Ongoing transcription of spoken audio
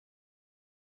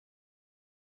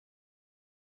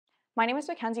My name is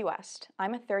Mackenzie West.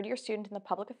 I'm a third-year student in the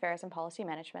Public Affairs and Policy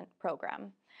Management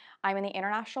program. I'm in the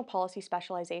International Policy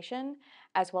specialization,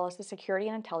 as well as the Security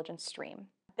and Intelligence stream.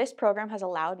 This program has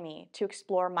allowed me to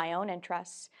explore my own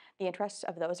interests, the interests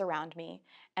of those around me,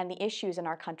 and the issues in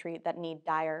our country that need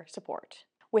dire support.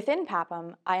 Within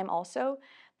PAPM, I am also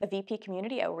the VP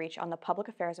Community Outreach on the Public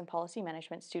Affairs and Policy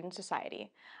Management Student Society,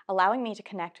 allowing me to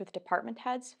connect with department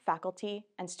heads, faculty,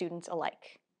 and students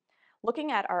alike.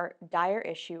 Looking at our dire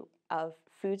issue of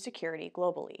food security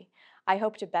globally, I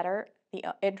hope to better the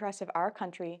interests of our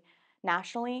country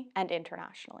nationally and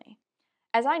internationally.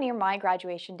 As I near my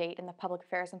graduation date in the Public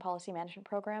Affairs and Policy Management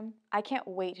program, I can't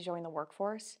wait to join the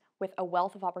workforce with a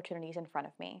wealth of opportunities in front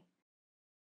of me.